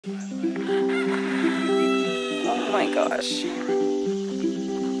Oh my gosh.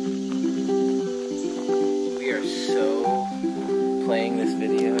 We are so playing this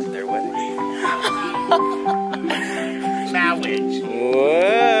video at their wedding. Marriage.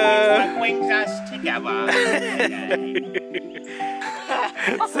 Whoa! What brings us together.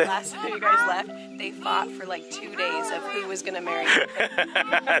 The last time you guys left, they fought for like 2 days of who was gonna marry who.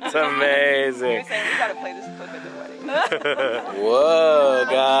 That's amazing. We gotta play this clip at the wedding. Whoa,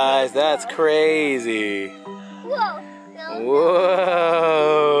 guys, that's crazy. Whoa.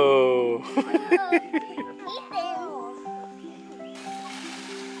 Whoa.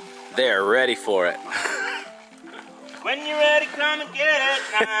 They're ready for it. When you're ready, come and get it.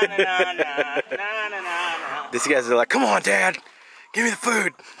 Na, na, na, na, na, na, na. These guys are like, come on, Dad, give me the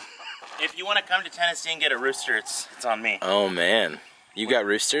food. If you want to come to Tennessee and get a rooster, it's on me. Oh man, you got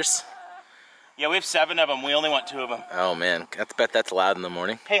roosters? Yeah, we have 7 of them. We only want 2 of them. Oh man, I bet that's loud in the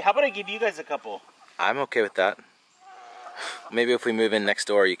morning. Hey, how about I give you guys a couple? I'm okay with that. Maybe if we move in next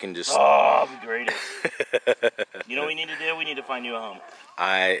door, you can just... Oh, the greatest. You know what we need to do? We need to find you a home.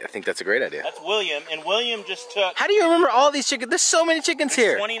 I think that's a great idea. That's William, and William just took... How do you remember all these chickens? There's so many chickens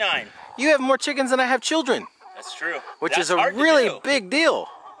here. 29. You have more chickens than I have children. That's true. Which That's is a hard to really do. big deal.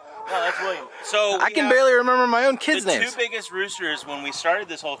 No, that's William. So I can barely remember my own kids' the names. 2 biggest roosters, when we started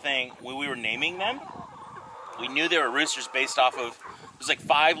this whole thing, when we were naming them, we knew they were roosters based off of, there's like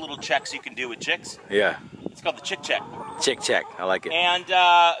 5 little checks you can do with chicks. Yeah. It's called the chick check. Chick check. I like it. And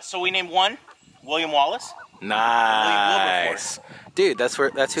so we named one William Wallace. Nice. Dude, that's who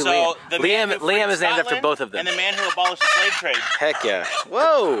So the man who Liam freed is named after Scotland both of them. And the man who abolished the slave trade. Heck yeah.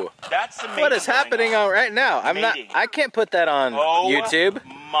 Whoa. That's the What is happening right now? I can't put that on YouTube.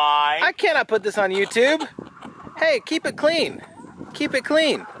 I cannot put this on YouTube. Hey, keep it clean. Keep it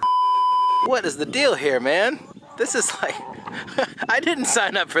clean. What is the deal here, man? This is like, I didn't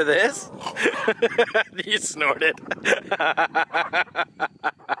sign up for this. You snorted.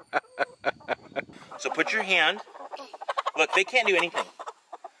 So put your hand. Look, they can't do anything.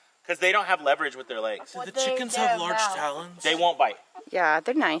 Because they don't have leverage with their legs. Do the chickens have large talons? They won't bite. Yeah,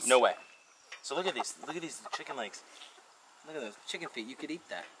 they're nice. No way. So look at these. Look at these chicken legs. Look at those chicken feet. You could eat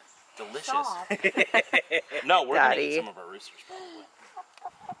that. Delicious. No, we're going to eat Daddy. some of our roosters probably.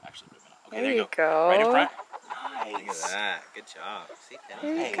 Actually, maybe not. Okay, There you go. Right in front. Look at that. Good job. See,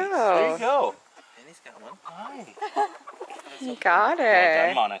 There you Nice. go. There you go. Penny's got one. Nice. You got Well done,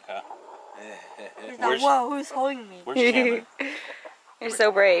 it. Monica. Where's- Whoa, who's holding me? Where's Chandler? You're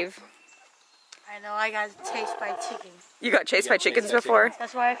so brave. I know I got chased by chickens. You got chased by chickens before?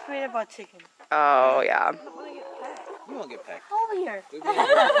 That's why I afraid about chickens. Oh, yeah. You won't get pecked. Over here.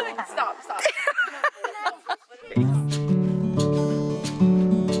 Stop, stop.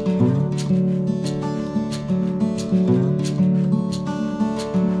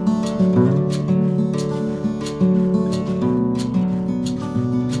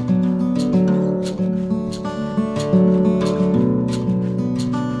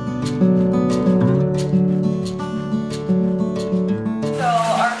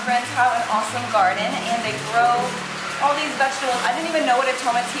 Garden, and they grow all these vegetables. I didn't even know what a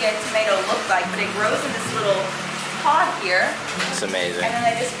tomato looked like, but it grows in this little pod here. It's amazing. And then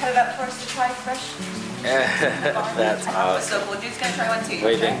they just cut it up for us to try fresh. That's awesome. So cool. Dude's gonna try one too. What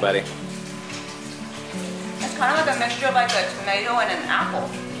do you think, buddy? It's kind of like a mixture of like a tomato and an apple.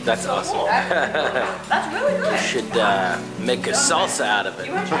 That's awesome. Cool. That's really good. Should make a salsa out of it.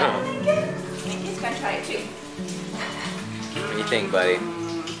 You want to try it, Lincoln? I think he's gonna try it too. What do you think, buddy?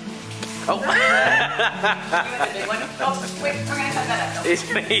 Oh! You want the big one? Oh, wait, we're gonna cut that up.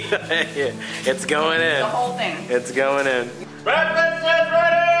 It's going in. The whole thing. It's going in. Breakfast is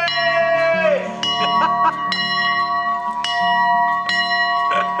ready!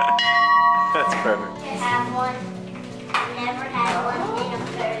 That's perfect. I have one. Never had one in a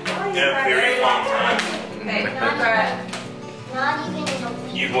In a very long time. Okay, Brett. Not even in a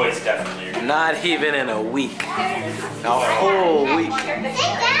week. You boys definitely are. Not even in a week. A whole week.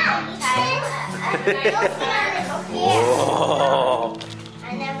 Sit down. Whoa. I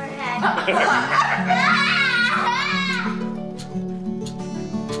never had.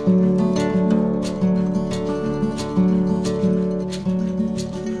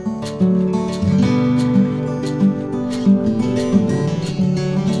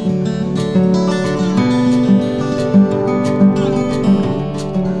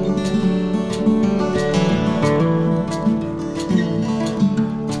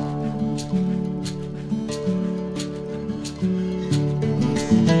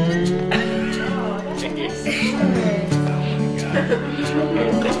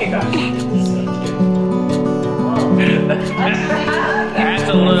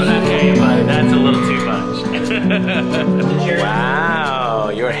 Wow,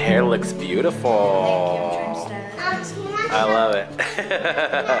 your hair looks beautiful. I love it.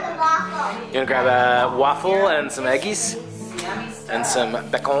 You wanna grab a waffle and some eggies? And some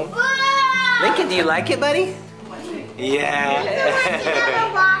bacon? Lincoln, do you like it, buddy? Yeah.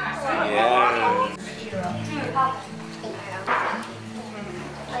 Yeah.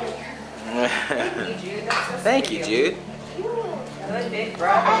 Thank you, Jude. Good big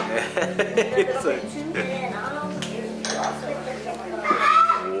brother.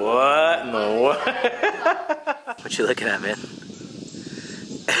 What in the what? What you looking at, man?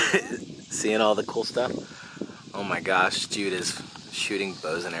 Seeing all the cool stuff? Oh my gosh, Jude is shooting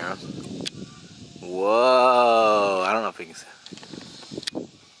bows and arrows. Whoa, I don't know if we can see.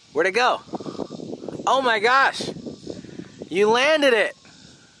 Where'd it go? Oh my gosh, you landed it.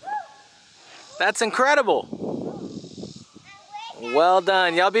 That's incredible. Well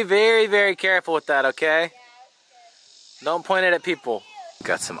done. Y'all be very, very careful with that, okay? Don't point it at people.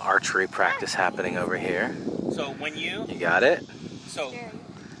 Got some archery practice happening over here. So when you got it? So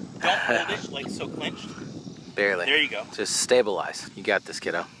don't hold it like so clinched. Barely. There you go. Just stabilize. You got this,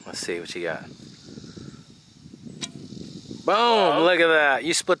 kiddo. Let's see what you got. Boom! Look at that.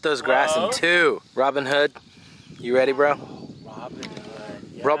 You split those grass in two. Robin Hood, you ready, bro? Robin Hood.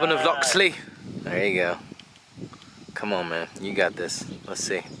 Yeah. Robin of Locksley. There you go. Come on, man. You got this. Let's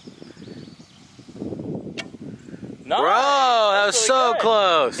see. Nice. Bro, that was really so good.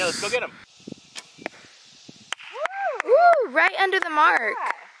 close. Yeah, let's go get him. Woo! Right under the mark.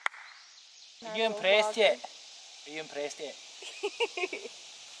 Are you impressed yet? Are you impressed yet?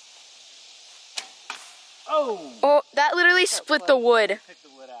 Oh, that literally split the wood.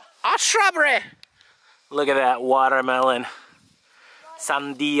 Ah, strawberry! Look at that watermelon.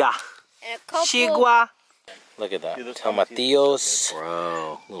 Sandia. Chigua. Look at that. Tomatillos.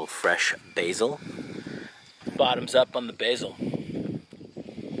 Bro, a little fresh basil. Bottoms up on the basil.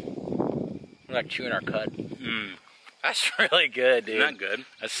 We're like chewing our cud. That's really good, dude. Isn't that good?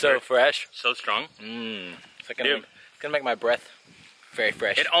 That's so fresh. So strong. It's like gonna make my breath very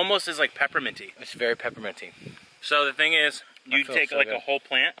fresh. It almost is like pepperminty. It's very pepperminty. So the thing is, you take so like good. a whole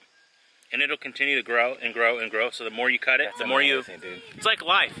plant, and it'll continue to grow and grow and grow. So the more you cut it, the more amazing, dude. It's like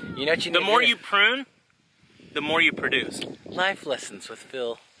life. You know what you need The more to do? you prune, the more you produce. Life lessons with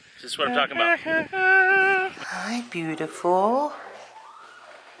Phil. This is what I'm talking about. Hi, beautiful.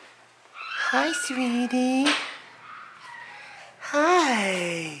 Hi, sweetie.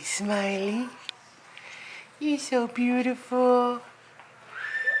 Hi, Smiley. You're so beautiful.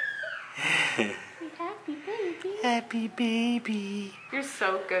 Happy baby. Happy baby. You're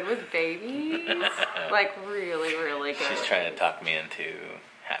so good with babies. Like really, really good. She's trying to talk me into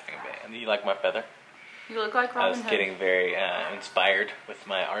having a baby. You like my feather? You look like Robin I was Hood. getting very inspired with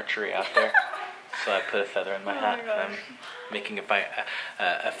my archery out there. So I put a feather in my hat. And I'm making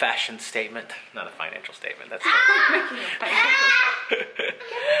a fashion statement. Not a financial statement. That's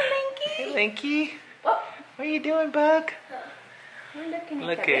Hey, Linky. What are you doing, bug?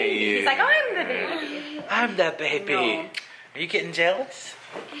 Look at you. He's like, I'm the baby. I'm the baby. No. Are you getting jealous?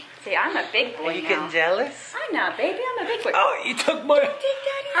 See, I'm a big boy Are you now. getting jealous? I'm not a baby, I'm a big boy. Oh, you took my...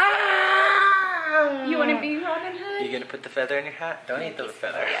 You want to be Robin Hood? You gonna put the feather in your hat? Don't eat the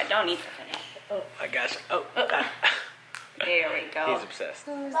feather. Yeah, don't eat the feather. Oh my gosh. Oh. There we go. He's obsessed.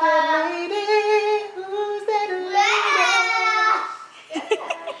 Who's that lady? Who's that lady?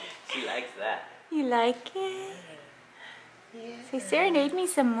 She likes that. You like it? Say, serenade me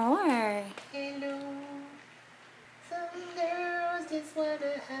some more. Hello. Some girls just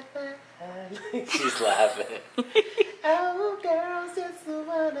wanna have fun. She's laughing. Oh, girls just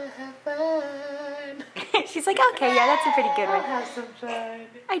wanna have fun. She's like, okay, yeah, that's a pretty good one. Have some fun.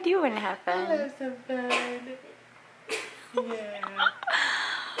 I do want to have fun. Have some fun. Yeah.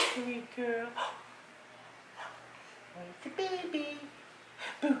 Sweet girl. Where's the baby?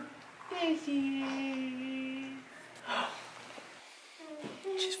 Boo. There she is.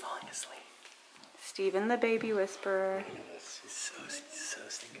 She's falling asleep. Stephen the baby whisperer. She's so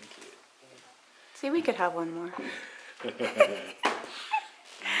stinking cute. See, we could have one more.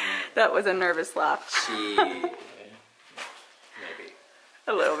 That was a nervous laugh. Maybe.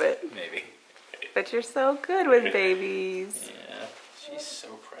 A little bit. Maybe. But you're so good with babies. Yeah, she's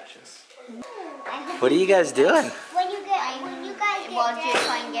so precious. What are you guys doing? When you guys get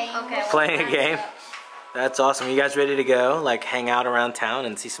playing games. Okay. Playing a game? That's awesome. You guys ready to go? Like hang out around town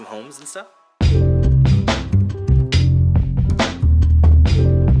and see some homes and stuff?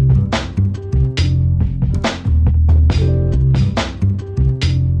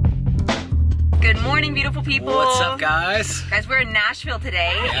 Good morning, beautiful people. What's up, guys? Guys, we're in Nashville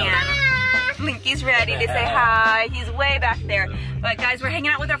today, and Linky's ready to say hi. He's way back there. But guys, we're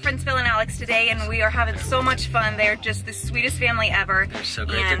hanging out with our friends Phil and Alex today, and we are having so much fun. They're just the sweetest family ever. They're so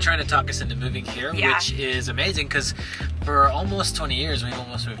great. They're trying to talk us into moving here, which is amazing because for almost 20 years, we've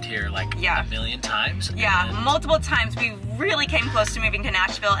almost moved here like a million times. Yeah, multiple times. We really came close to moving to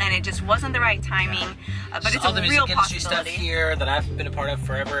Nashville, and it just wasn't the right timing. But it's all the a real music industry stuff possibility here that I've been a part of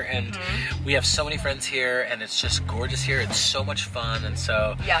forever, and we have so many friends here, and it's just gorgeous here. It's so much fun, and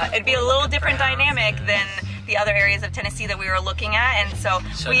so it'd be a little different dynamic than the other areas of Tennessee that we were looking at, and so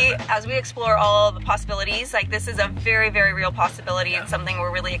as we explore all the possibilities, like this is a very, very real possibility and something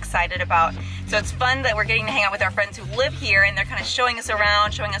we're really excited about. So it's fun that we're getting to hang out with our friends who live here, and they're kind of showing us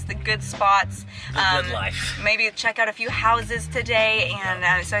around, showing us the good spots. The good life. Maybe check out a few houses today,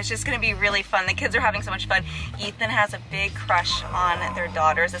 and so it's just going to be really fun. The kids are having so much fun. Ethan has a big crush on their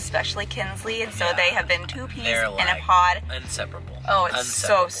daughters, especially Kinsley, and so they have been two peas in a pod. Inseparable. Oh, it's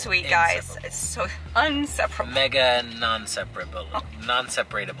so sweet, guys. It's so inseparable. Mega non-separable.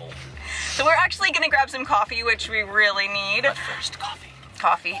 Non-separatable. So we're actually going to grab some coffee, which we really need. But first,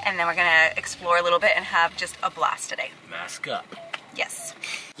 coffee, and then we're gonna explore a little bit and have just a blast today. Mask up. Yes.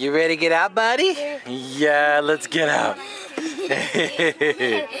 You ready to get out, buddy? Yeah, let's get out.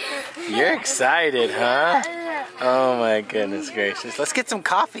 You're excited, huh? Oh my goodness gracious. Let's get some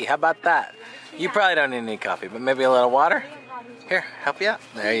coffee. How about that? You probably don't need any coffee, but maybe a little water? Here, help you out.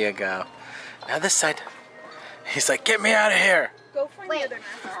 There you go. Now this side. He's like, get me out of here. Go for the other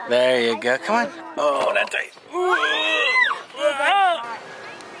mask. There you go. Come on. Oh, that's right.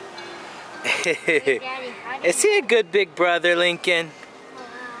 Is he a good big brother, Lincoln?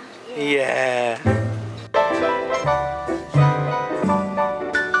 Yeah.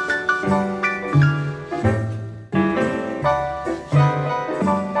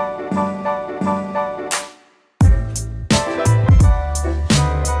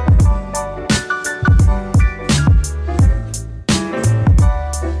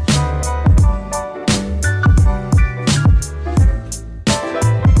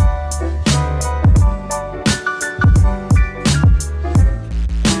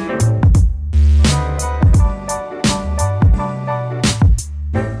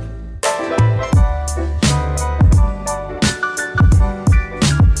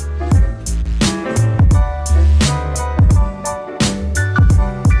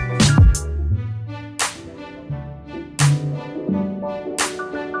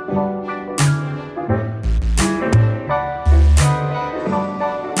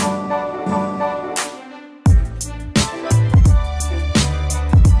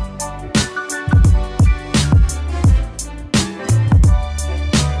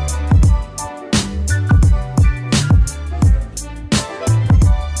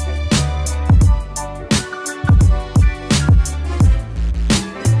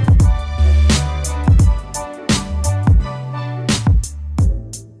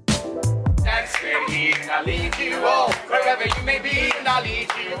 I'll lead you all, wherever you may be, and I'll lead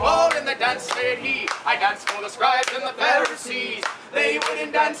you all in the dance said he. I dance for the scribes and the Pharisees. They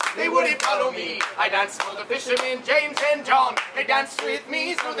wouldn't dance, they wouldn't follow me. I dance for the fishermen, James and John. They danced with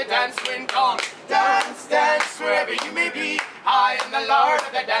me, so the dance went on. Dance, dance, wherever you may be. I am the Lord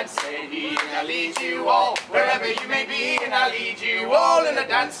of the dance said he. And I'll lead you all, wherever you may be, and I'll lead you all in the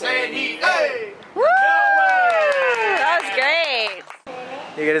dance said he. Hey! Woo! That was great.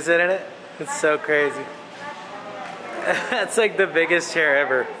 You gonna sit in it? It's so crazy. That's like the biggest chair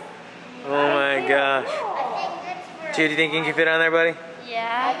ever. Oh my gosh. Jude, do you think you can fit on there, buddy?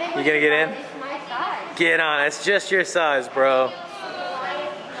 Yeah. You gonna get in? It's my size. Get on. It's just your size, bro.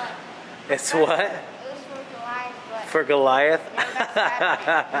 It's what? It was For Goliath?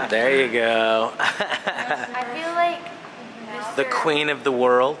 There you go. I feel like The queen of the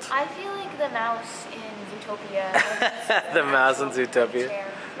world. I feel like the mouse in Zootopia. The mouse in Zootopia.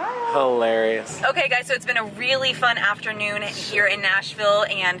 Hilarious. Okay guys, so it's been a really fun afternoon here in Nashville,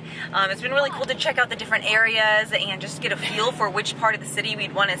 and it's been really cool to check out the different areas and just get a feel for which part of the city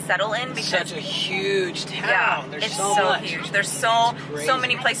we'd want to settle in, because Such a huge town. yeah, There's it's so so much. huge. There's so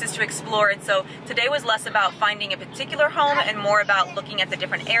many places to explore, and so today was less about finding a particular home and more about looking at the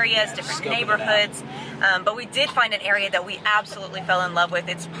different areas, different neighborhoods. But we did find an area that we absolutely fell in love with.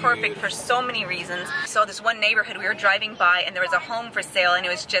 It's perfect for so many reasons. So this one neighborhood, we were driving by and there was a home for sale, and it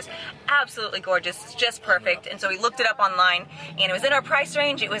was just absolutely gorgeous. It's just perfect. And so we looked it up online, and it was in our price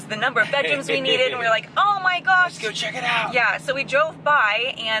range. It was the number of bedrooms we needed, and we were like, oh my gosh. Let's go check it out. Yeah, so we drove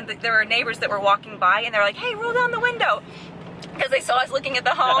by, and there were neighbors that were walking by, and they're like, hey, roll down the window. because they saw us looking at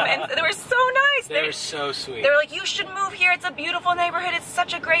the home, and they were so nice. They were so sweet. They were like, you should move here. It's a beautiful neighborhood. It's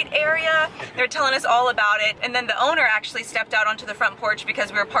such a great area. They were telling us all about it. And then the owner actually stepped out onto the front porch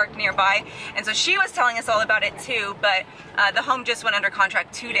because we were parked nearby. And so she was telling us all about it too, but the home just went under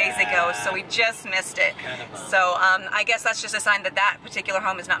contract 2 days ago, so we just missed it. So I guess that's just a sign that that particular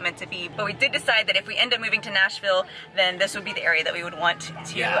home is not meant to be. But we did decide that if we end up moving to Nashville, then this would be the area that we would want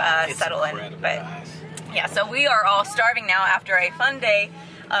to settle in. But yeah, so we are all starving now after a fun day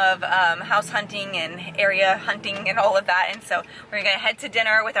of house hunting and area hunting and all of that, and so we're gonna head to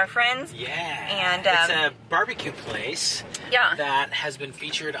dinner with our friends. Yeah, and it's a barbecue place. Yeah, that has been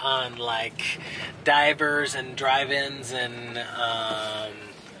featured on like divers and drive-ins and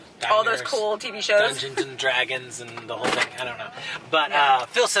all those cool TV shows. Dungeons and Dragons and the whole thing. I don't know. But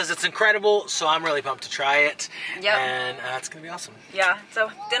Phil says it's incredible, so I'm really pumped to try it. Yep. And it's going to be awesome. Yeah,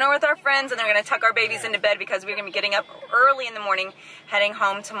 so dinner with our friends, and then we're going to tuck our babies into bed because we're going to be getting up early in the morning, heading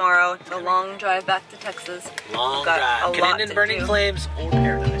home tomorrow. It's a long drive back to Texas. Long drive. Get in burning flames or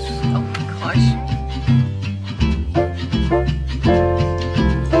paradise. Oh my gosh.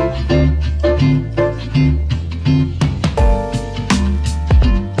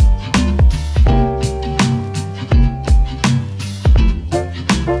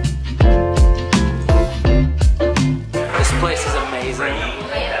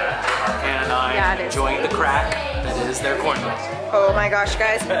 Enjoying the crack that is their cornbread. Oh my gosh,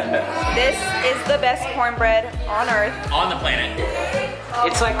 guys. This is the best cornbread on earth. On the planet.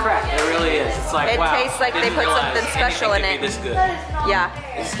 It's like crack. It really is. It's like, it tastes like they put something special in it. This good. Yeah.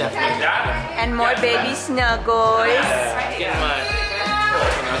 It's definitely good. And more baby snuggles. Getting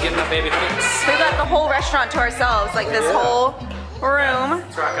my baby fix. We got the whole restaurant to ourselves. Like this whole room.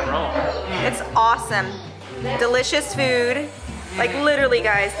 It's rock and roll. It's awesome. Delicious food. Like literally,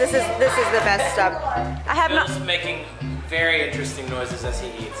 guys, this is the best stuff. I have not. Phil's making very interesting noises as he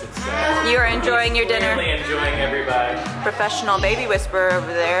eats. It's, you are enjoying your dinner. Really enjoying everybody. Professional baby whisperer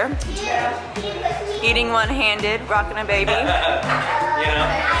over there. Eating one-handed, rocking a baby. You know,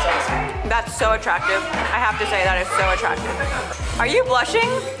 it's awesome. That's so attractive. I have to say that is so attractive. Are you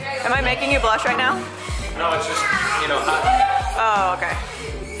blushing? Am I making you blush right now? No, it's just, you know, hot. Oh, okay.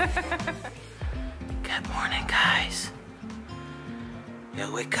 Good morning, guys. Yo,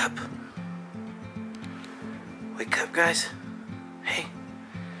 wake up. Wake up, guys. Hey,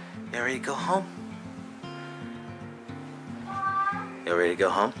 y'all ready to go home? Y'all ready to go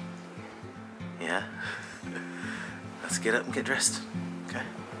home? Yeah? Let's get up and get dressed, okay?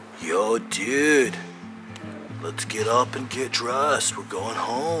 Yo, dude. Let's get up and get dressed. We're going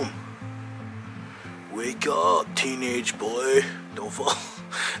home. Wake up, teenage boy. Don't fall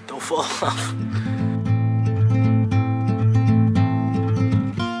off.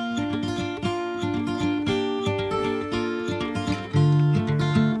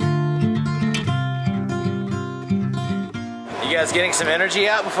 You guys getting some energy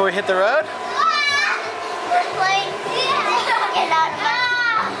out before we hit the road?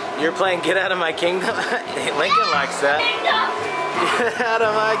 You're playing Get Out of My Kingdom? Lincoln likes that. Get out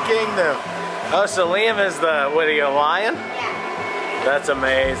of my kingdom. Oh, so Liam is the, what are you, a lion? Yeah. That's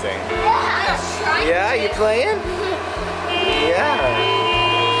amazing. Yeah, you playing? Yeah.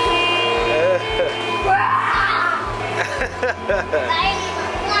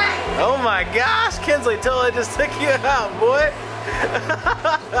 Oh my gosh, Kinsley totally just took you out, boy.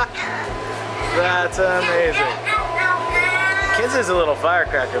 That's amazing. Kinsley's a little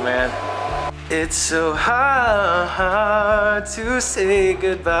firecracker, man. It's so hard to say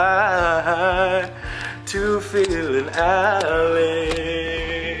goodbye to Phil and Alex.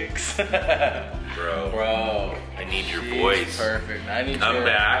 Bro, I need your voice. Perfect. I need Come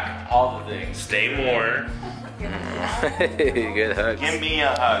back. All the things. Stay more. Good hugs. Give me a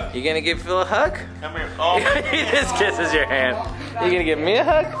hug. You gonna give Phil a hug? Come here. Oh. He just kisses your hand. You gonna give me a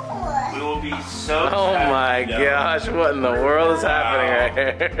hug? We will be so Oh sad, my gosh, what in the world is happening right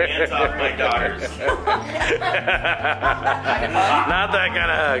here? Hands off my daughters. Not that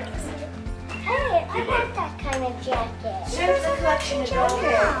kind of hug. Hey, I like that kind of jacket. There's a collection of jackets.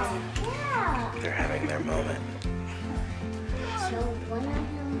 Yeah. They're having their moment. So one of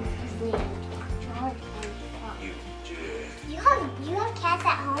them is named George and Pop. You have cats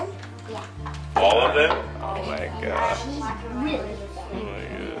at home? Yeah. All of them? Oh my gosh. She's really Oh my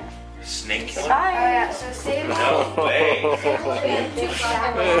god. Snake killer? Alright, so save No way.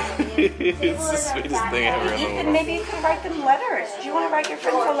 It's the sweetest thing ever in the world. maybe you can write them letters. Do you want to write your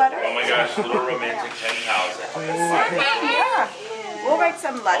friends a letter? Oh my gosh, little romantic pen pals. Yeah. We'll write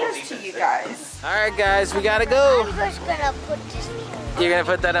some letters to you guys. Alright guys, we gotta go. I'm just gonna put this. You're gonna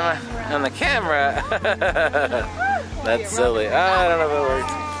put that on the camera. That's silly. I don't know if it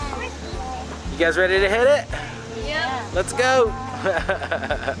works. You guys ready to hit it? Yeah. Let's go.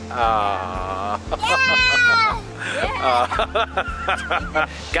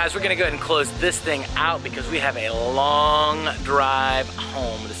 Guys, we're gonna go ahead and close this thing out because we have a long drive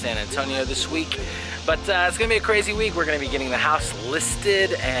home to San Antonio this week. But it's gonna be a crazy week. We're gonna be getting the house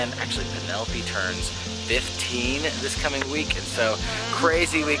listed, and actually Penelope turns 15 this coming week, and so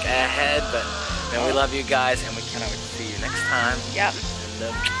crazy week ahead. But man, we love you guys, and we cannot wait to see you next time. Yep.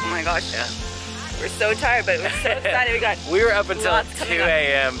 And, oh my gosh. Yeah. We're so tired, but we're so excited. We were up until 2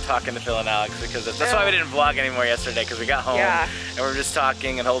 a.m. talking to Phil and Alex because that's why we didn't vlog anymore yesterday, because we got home and we were just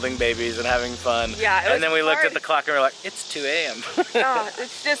talking and holding babies and having fun. Yeah, and then we looked at the clock and we were like, it's 2 a.m.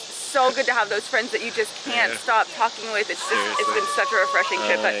 It's just so good to have those friends that you just can't stop talking with. It's just, it's been such a refreshing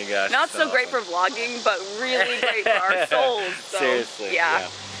trip. Oh my gosh, not so great for vlogging, but really great for our souls. So, seriously. Yeah.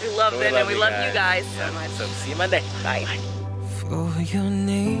 We love them and we love you guys so much. So see you Monday. Bye. For your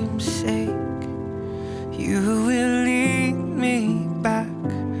name's sake, you will lead me back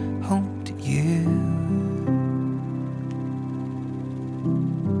home to you.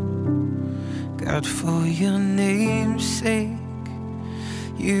 God, for your name's sake,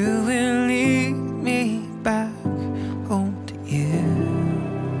 you will lead me back home to you.